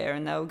everywhere,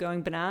 and they were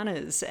going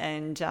bananas.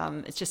 And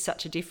it's just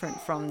such a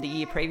different from the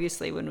year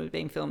previously when we'd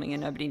been filming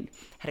and nobody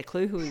had a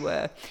clue who we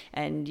were.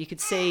 And you could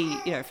see,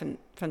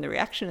 from the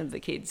reaction of the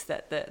kids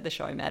that the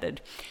show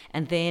mattered.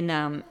 And then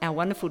our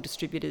wonderful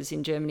distributors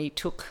in Germany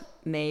took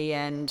me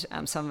and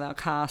some of our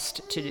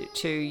cast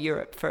to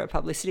Europe for a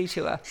publicity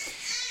tour,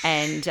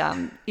 and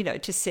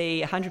to see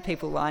 100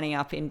 people lining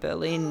up in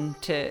Berlin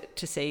to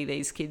see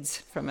these kids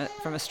from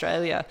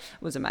Australia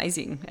was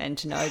amazing, and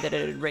to know that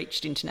it had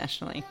reached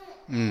internationally.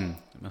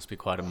 It must be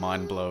quite a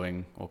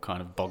mind-blowing or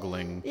kind of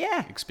boggling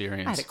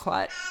experience. I had a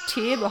quiet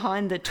tear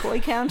behind the toy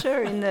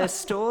counter in the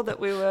store that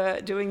we were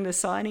doing the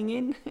signing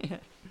in.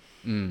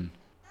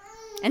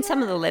 And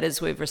some of the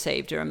letters we've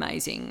received are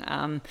amazing.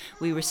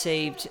 We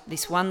received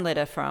this one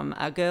letter from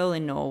a girl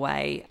in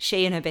Norway.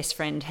 She and her best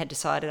friend had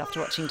decided after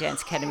watching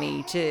Dance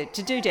Academy to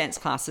do dance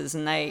classes,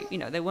 and they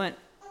weren't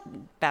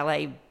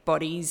ballet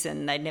bodies,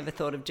 and they'd never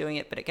thought of doing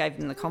it, but it gave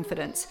them the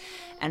confidence.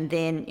 And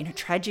then,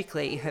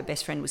 tragically, her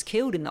best friend was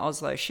killed in the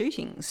Oslo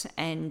shootings,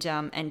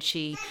 and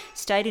she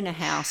stayed in a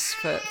house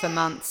for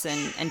months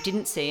and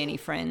didn't see any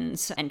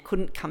friends and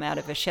couldn't come out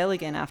of her shell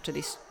again after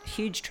this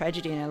huge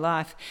tragedy in her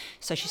life.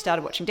 So she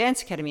started watching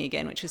Dance Academy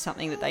again, which was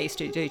something that they used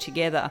to do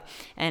together,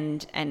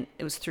 and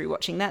it was through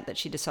watching that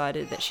she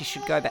decided that she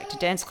should go back to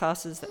dance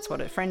classes. That's what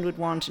her friend would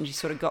want, and she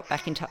sort of got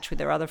back in touch with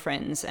her other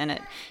friends, and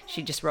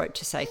she just wrote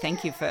to say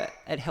thank you for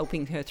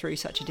helping her through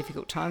such a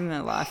difficult time in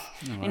her life.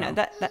 Oh, wow.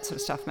 That sort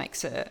of stuff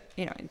makes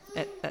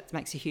that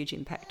makes a huge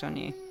impact on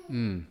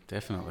you.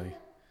 Definitely.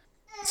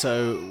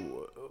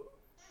 So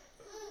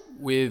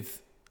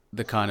with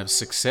the kind of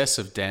success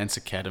of Dance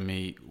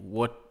Academy,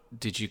 what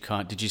did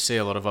you see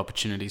a lot of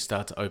opportunities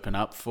start to open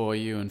up for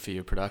you and for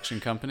your production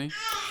company?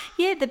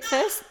 Yeah,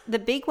 the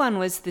big one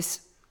was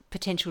this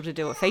potential to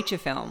do a feature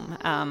film.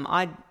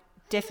 I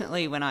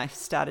definitely, when I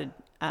started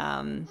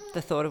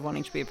the thought of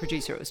wanting to be a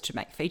producer, it was to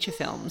make feature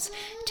films.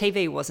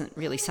 TV wasn't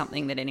really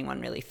something that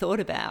anyone really thought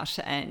about,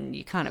 and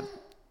you kind of,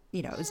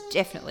 it was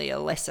definitely a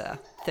lesser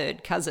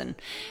third cousin.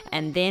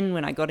 And then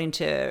when I got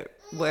into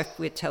work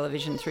with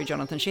television through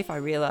Jonathan Schiff, I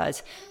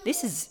realised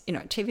this is,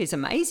 TV is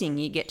amazing.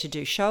 You get to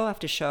do show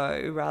after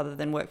show rather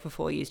than work for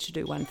 4 years to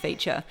do one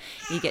feature.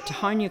 You get to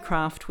hone your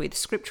craft with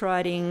script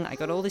writing. I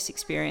got all this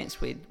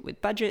experience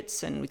with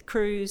budgets and with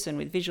crews and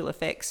with visual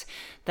effects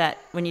that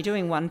when you're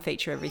doing one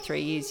feature every 3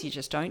 years, you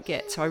just don't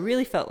get. So I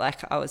really felt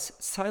like I was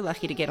so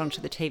lucky to get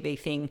onto the TV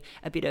thing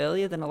a bit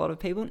earlier than a lot of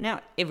people. Now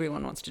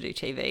everyone wants to do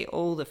TV.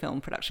 All the film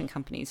production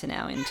companies are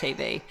now in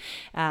TV.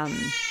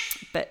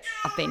 But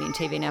I've been in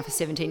TV now for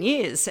 17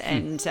 years,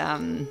 and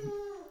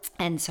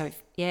so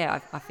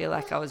I feel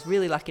like I was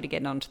really lucky to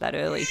get onto that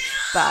early.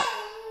 But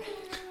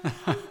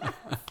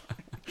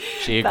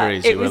she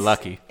agrees. You were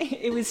lucky.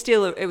 It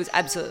was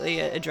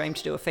absolutely a dream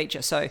to do a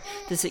feature. So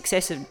the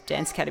success of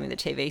Dance Academy, the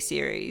TV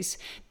series,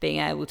 being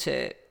able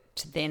to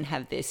then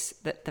have this,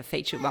 that the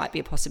feature might be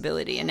a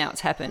possibility, and now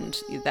it's happened.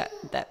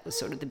 That was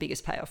sort of the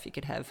biggest payoff you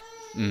could have.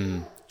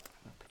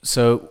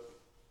 So.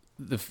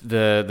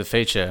 The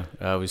feature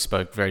we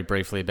spoke very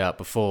briefly about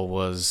before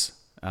was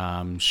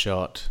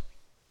shot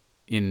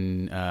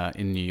in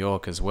New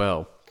York as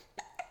well.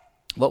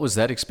 What was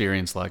that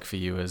experience like for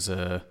you as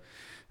a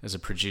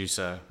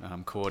producer,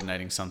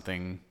 coordinating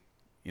something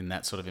in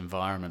that sort of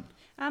environment?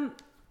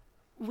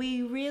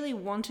 We really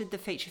wanted the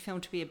feature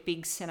film to be a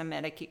big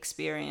cinematic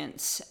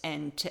experience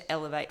and to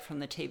elevate from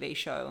the TV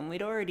show. And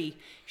we'd already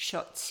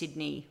shot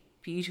Sydney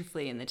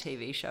beautifully in the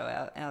TV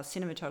show. Our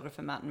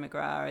cinematographer Martin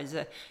McGrath is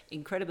an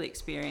incredibly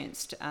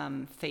experienced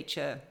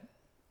feature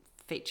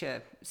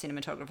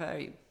cinematographer.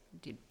 He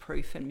did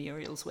Proof and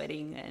Muriel's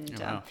Wedding, and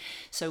wow.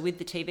 So with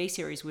the TV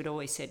series, we'd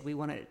always said we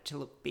wanted it to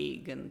look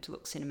big and to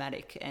look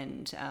cinematic,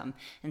 and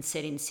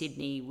set in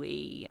Sydney.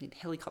 We did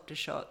helicopter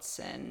shots,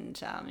 and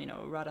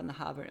right on the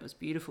harbour, and it was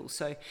beautiful.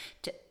 So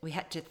we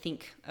had to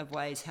think of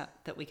ways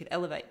that we could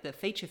elevate the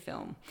feature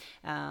film.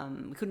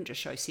 We couldn't just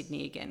show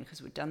Sydney again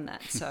because we'd done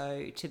that.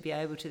 So to be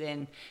able to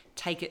then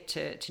take it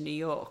to New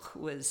York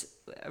was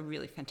a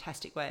really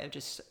fantastic way of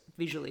just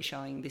visually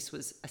showing this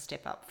was a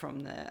step up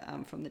from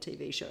the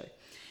TV show.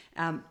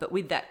 But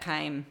with that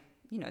came,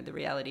 the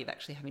reality of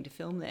actually having to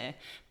film there.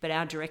 But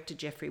our director,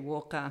 Jeffrey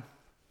Walker,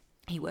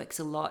 he works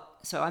a lot.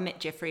 So I met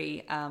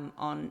Jeffrey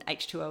on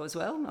H2O as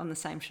well, on the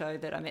same show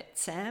that I met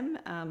Sam.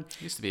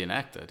 He used to be an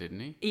actor, didn't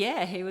he?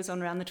 Yeah, he was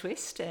on Round the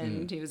Twist,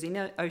 and he was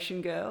in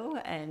Ocean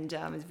Girl, and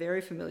is a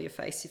very familiar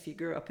face if you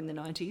grew up in the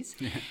 90s.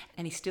 Yeah.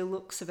 And he still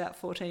looks about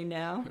 14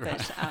 now,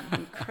 but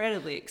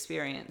incredibly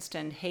experienced.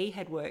 And he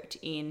had worked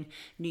in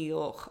New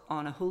York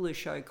on a Hulu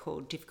show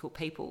called Difficult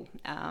People,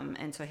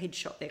 and so he'd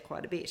shot there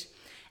quite a bit.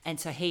 And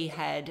so he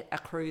had a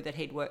crew that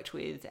he'd worked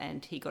with,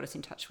 and he got us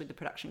in touch with the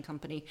production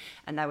company,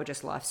 and they were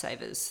just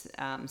lifesavers.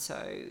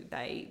 So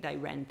they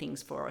ran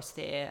things for us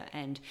there,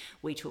 and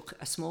we took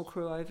a small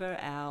crew over.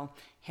 Our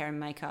hair and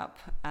makeup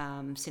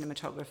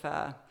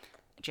cinematographer,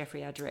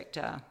 Jeffrey, our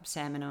director,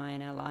 Sam and I,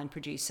 and our line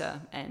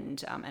producer,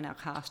 and our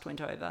cast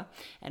went over,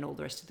 and all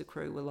the rest of the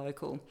crew were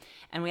local.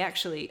 And we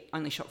actually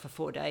only shot for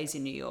 4 days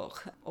in New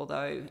York,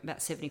 although about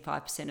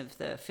 75% of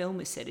the film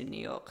was set in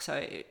New York.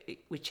 So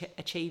we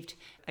achieved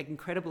an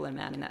incredible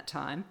amount in that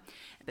time,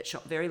 but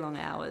shot very long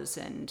hours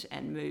and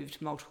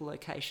moved multiple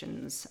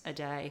locations a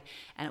day.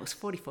 And it was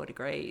 44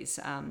 degrees.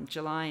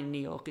 July in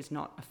New York is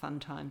not a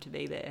fun time to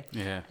be there.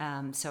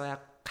 Yeah. So our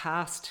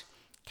cast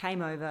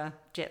came over,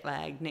 jet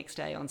lagged, next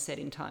day on set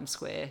in Times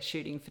Square,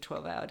 shooting for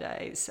 12-hour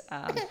days.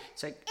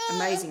 So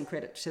amazing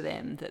credit to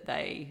them that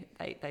they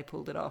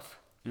pulled it off.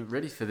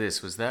 Ready for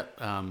This, was that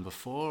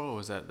before, or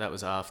was that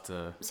was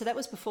after? So that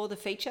was before the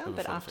feature,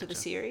 but after the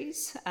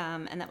series.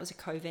 And that was a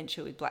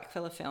co-venture with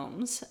Blackfella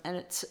Films. And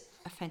it's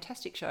a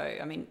fantastic show.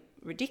 I mean,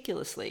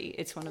 ridiculously,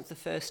 it's one of the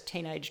first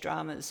teenage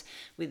dramas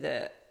with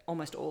a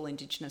almost all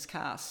Indigenous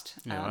cast.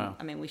 Wow.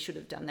 I mean, we should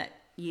have done that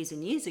years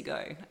and years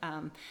ago.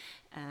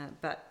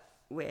 But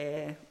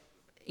where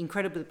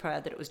incredibly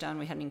proud that it was done.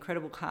 We had an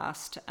incredible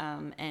cast,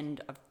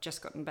 and I've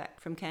just gotten back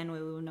from Cannes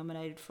where we were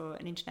nominated for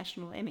an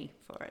international Emmy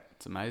for it.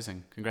 It's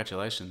amazing.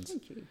 Congratulations.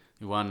 Thank you.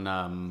 You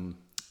won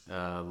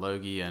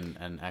Logie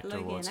and Actor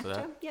Logie Awards and for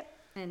actor, that. Yep,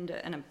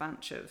 and a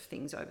bunch of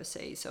things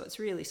overseas. So it's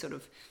really sort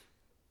of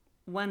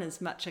won as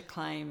much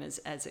acclaim as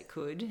it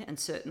could, and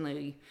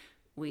certainly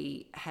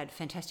we had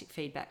fantastic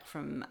feedback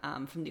from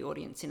the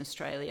audience in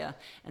Australia.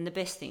 And the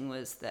best thing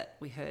was that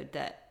we heard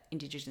that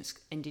Indigenous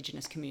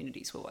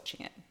communities were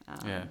watching it.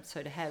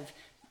 So to have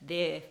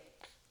their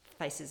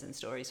faces and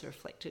stories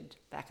reflected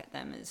back at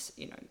them is,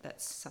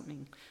 that's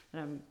something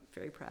that I'm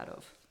very proud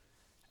of.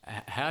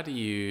 How do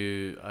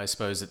you, I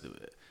suppose,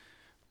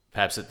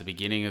 perhaps at the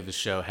beginning of the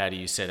show, how do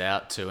you set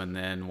out to, and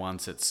then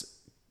once it's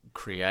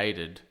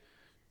created,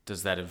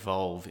 does that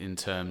evolve in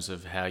terms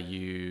of how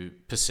you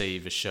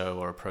perceive a show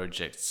or a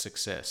project's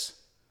success?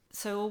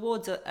 So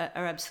awards are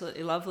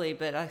absolutely lovely,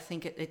 but I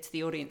think it's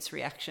the audience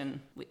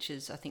reaction, which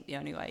is, I think, the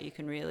only way you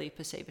can really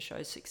perceive a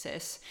show's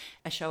success.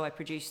 A show I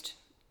produced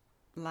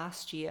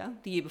the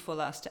year before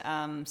last,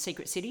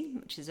 Secret City,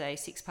 which is a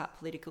 6-part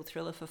political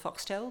thriller for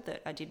Foxtel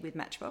that I did with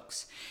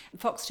Matchbox.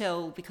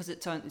 Foxtel, because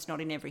it's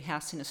not in every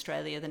house in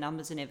Australia, the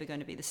numbers are never going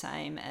to be the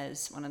same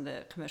as one of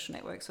the commercial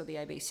networks or the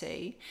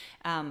ABC.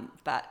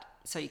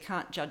 So you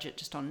can't judge it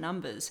just on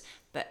numbers,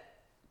 but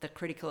the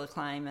critical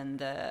acclaim and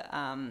the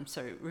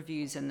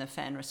reviews and the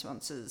fan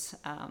responses,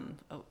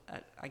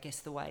 I guess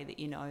the way that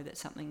you know that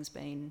something's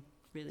been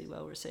really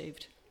well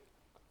received.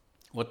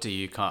 What do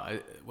you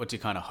kind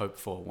of hope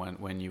for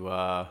when you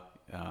are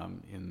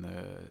in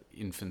the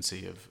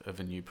infancy of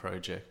a new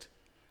project?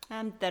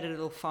 That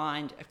it'll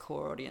find a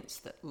core audience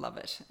that love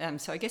it.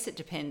 So I guess it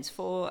depends.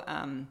 For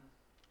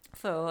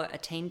a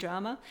teen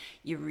drama,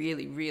 you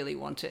really, really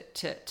want it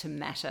to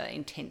matter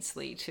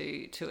intensely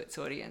to its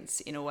audience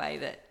in a way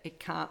that it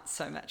can't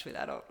so much with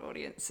adult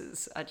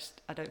audiences. I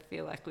don't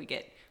feel like we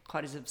get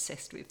quite as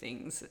obsessed with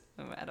things,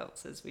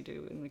 adults, as we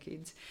do when we're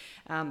kids.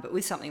 But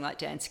with something like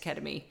Dance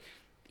Academy,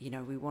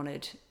 we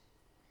wanted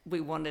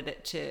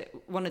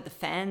the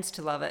fans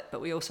to love it,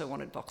 but we also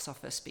wanted box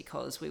office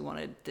because we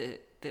wanted the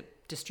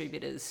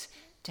distributors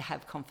to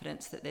have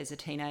confidence that there's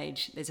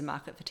a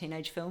market for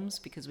teenage films,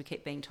 because we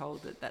keep being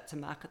told that that's a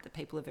market that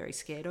people are very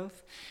scared of.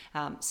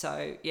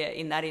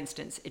 In that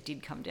instance, it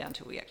did come down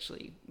to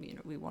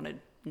we wanted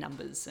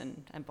numbers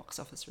and box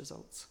office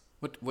results.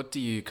 What do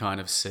you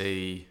kind of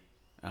see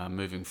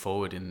moving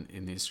forward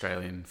in the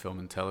Australian film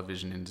and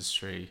television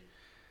industry?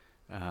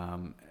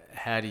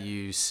 How do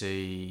you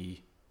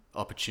see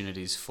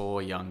opportunities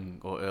for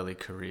young or early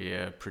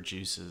career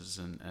producers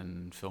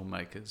and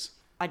filmmakers?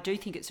 I do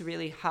think it's a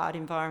really hard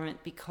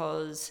environment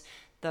because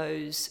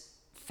those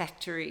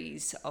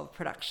factories of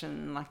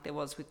production, like there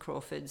was with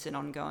Crawford's and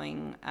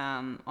ongoing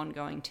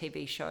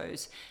TV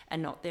shows, are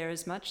not there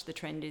as much. The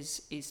trend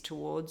is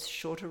towards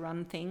shorter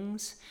run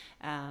things,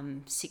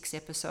 6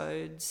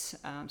 episodes,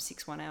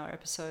 6 1-hour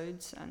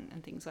episodes,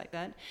 and things like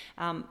that.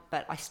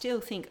 But I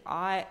still think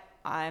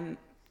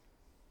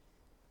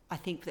I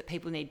think that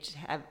people need to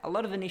have a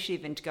lot of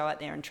initiative and to go out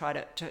there and try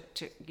to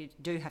you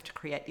do have to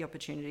create the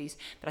opportunities.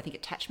 But I think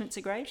attachments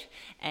are great,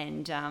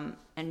 and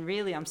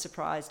really I'm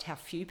surprised how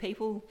few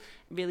people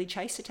really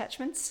chase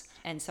attachments.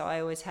 And so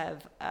I always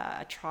have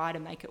try to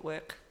make it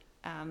work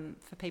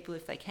for people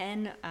if they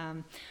can.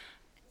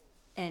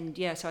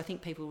 So I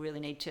think people really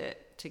need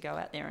to go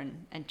out there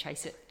and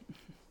chase it.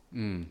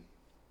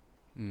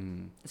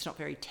 It's not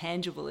very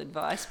tangible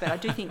advice, but I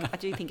do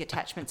think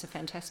attachments are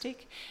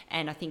fantastic,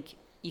 and I think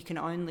you can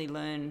only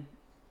learn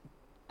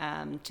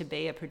to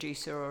be a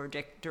producer or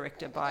a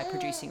director by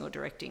producing or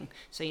directing.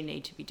 So you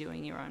need to be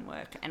doing your own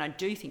work. And I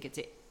do think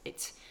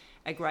it's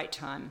a great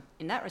time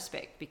in that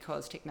respect,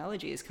 because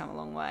technology has come a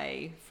long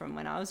way from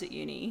when I was at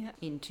uni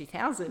in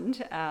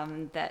 2000,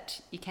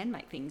 that you can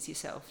make things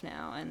yourself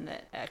now, and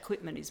that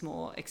equipment is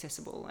more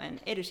accessible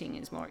and editing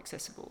is more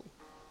accessible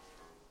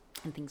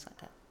and things like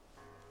that.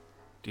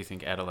 Do you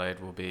think Adelaide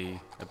will be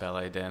a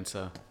ballet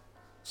dancer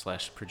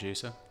 /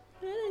 producer?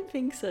 I don't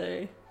think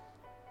so.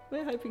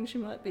 We're hoping she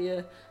might be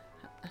a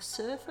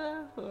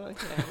surfer or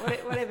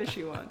whatever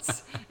she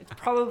wants. It's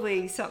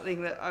probably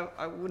something that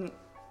I wouldn't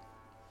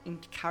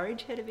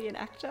encourage her to be an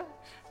actor.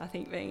 I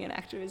think being an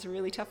actor is a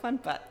really tough one,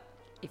 but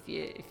if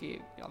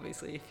you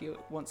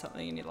want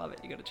something and you love it,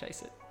 you got to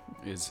chase it.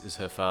 Is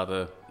her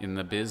father in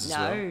the biz as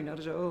well? No, not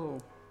at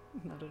all.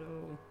 Not at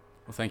all.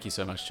 Well, thank you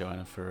so much,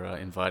 Joanna, for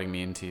inviting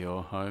me into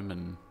your home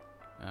and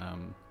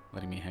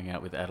letting me hang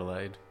out with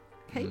Adelaide.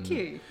 Thank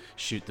you.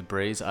 Shoot the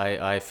breeze.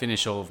 I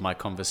finish all of my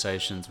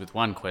conversations with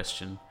one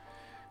question.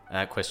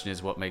 That question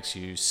is, what makes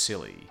you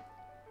silly?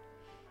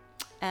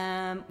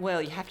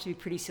 Well, you have to be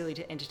pretty silly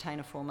to entertain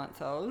a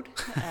 4-month-old.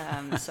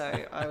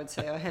 So I would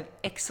say I have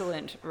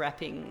excellent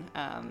rapping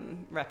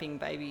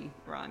baby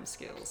rhyme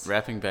skills.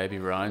 Rapping baby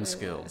rhyme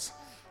skills.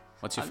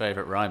 What's your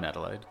favourite rhyme,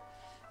 Adelaide?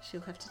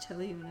 She'll have to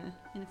tell you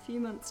in a few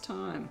months'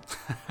 time.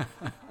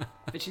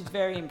 But she's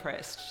very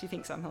impressed. She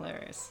thinks I'm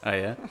hilarious. Oh,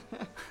 yeah?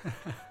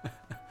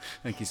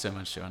 Thank you so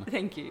much, Joanna.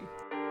 Thank you.